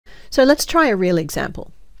So let's try a real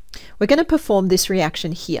example. We're going to perform this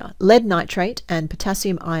reaction here, lead nitrate and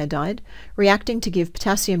potassium iodide reacting to give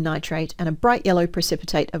potassium nitrate and a bright yellow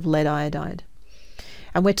precipitate of lead iodide.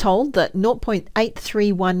 And we're told that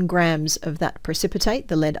 0.831 grams of that precipitate,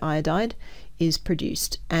 the lead iodide, is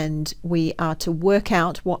produced, and we are to work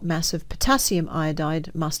out what mass of potassium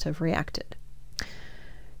iodide must have reacted.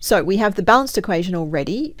 So we have the balanced equation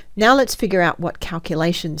already. Now let's figure out what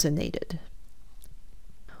calculations are needed.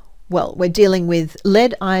 Well, we're dealing with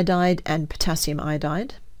lead iodide and potassium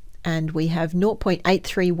iodide, and we have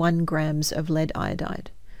 0.831 grams of lead iodide.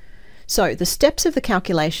 So the steps of the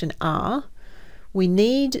calculation are: we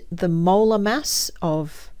need the molar mass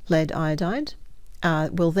of lead iodide.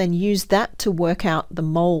 We'll then use that to work out the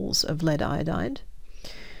moles of lead iodide.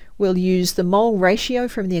 We'll use the mole ratio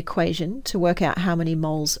from the equation to work out how many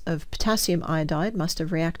moles of potassium iodide must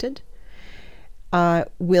have reacted.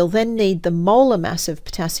 We'll then need the molar mass of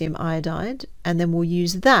potassium iodide, and then we'll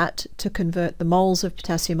use that to convert the moles of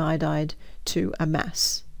potassium iodide to a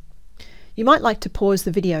mass. You might like to pause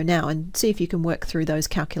the video now and see if you can work through those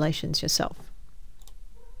calculations yourself.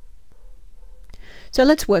 So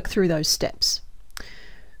let's work through those steps.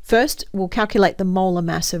 First, we'll calculate the molar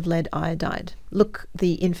mass of lead iodide. Look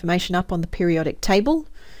the information up on the periodic table.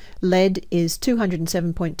 Lead is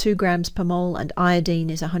 207.2 grams per mole and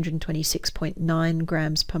iodine is 126.9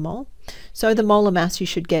 grams per mole. So the molar mass you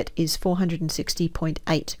should get is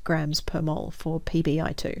 460.8 grams per mole for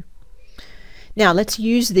PbI2. Now let's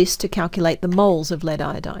use this to calculate the moles of lead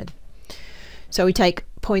iodide. So we take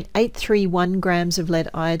 0.831 grams of lead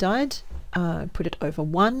iodide, put it over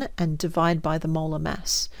 1 and divide by the molar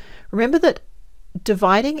mass. Remember that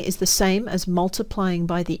dividing is the same as multiplying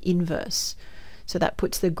by the inverse. So that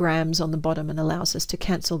puts the grams on the bottom and allows us to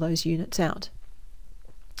cancel those units out.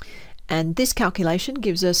 And this calculation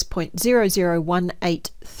gives us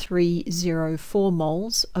 0.0018304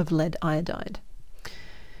 moles of lead iodide.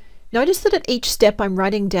 Notice that at each step I'm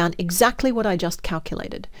writing down exactly what I just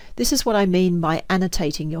calculated. This is what I mean by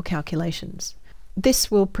annotating your calculations.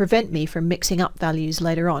 This will prevent me from mixing up values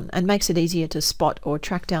later on and makes it easier to spot or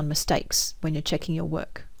track down mistakes when you're checking your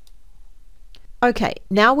work. Okay,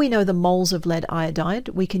 now we know the moles of lead iodide,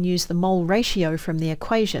 we can use the mole ratio from the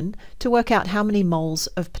equation to work out how many moles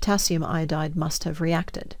of potassium iodide must have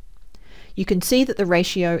reacted. You can see that the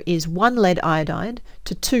ratio is 1 lead iodide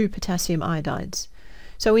to 2 potassium iodides.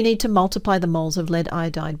 So we need to multiply the moles of lead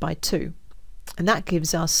iodide by 2. And that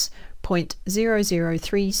gives us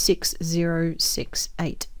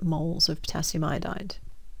 0.0036068 moles of potassium iodide.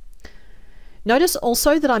 Notice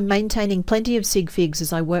also that I'm maintaining plenty of sig figs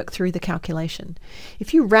as I work through the calculation.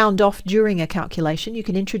 If you round off during a calculation, you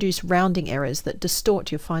can introduce rounding errors that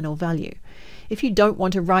distort your final value. If you don't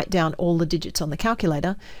want to write down all the digits on the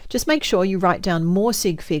calculator, just make sure you write down more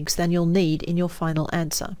sig figs than you'll need in your final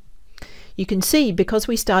answer. You can see, because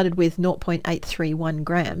we started with 0.831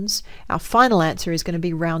 grams, our final answer is going to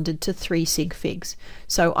be rounded to 3 sig figs.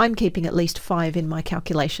 So I'm keeping at least 5 in my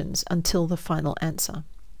calculations until the final answer.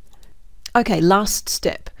 Okay, last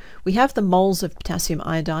step. We have the moles of potassium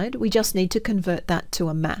iodide. We just need to convert that to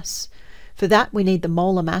a mass. For that, we need the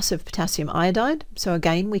molar mass of potassium iodide. So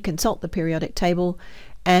again, we consult the periodic table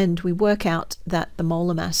and we work out that the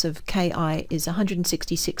molar mass of Ki is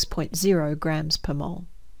 166.0 grams per mole.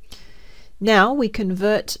 Now we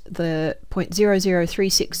convert the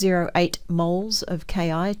 0.003608 moles of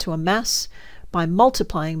Ki to a mass by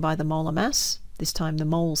multiplying by the molar mass. This time the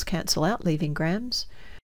moles cancel out, leaving grams.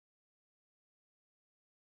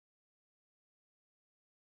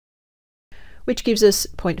 Which gives us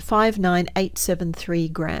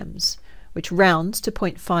 0.59873 grams, which rounds to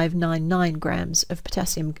 0.599 grams of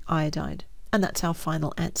potassium iodide. And that's our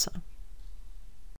final answer.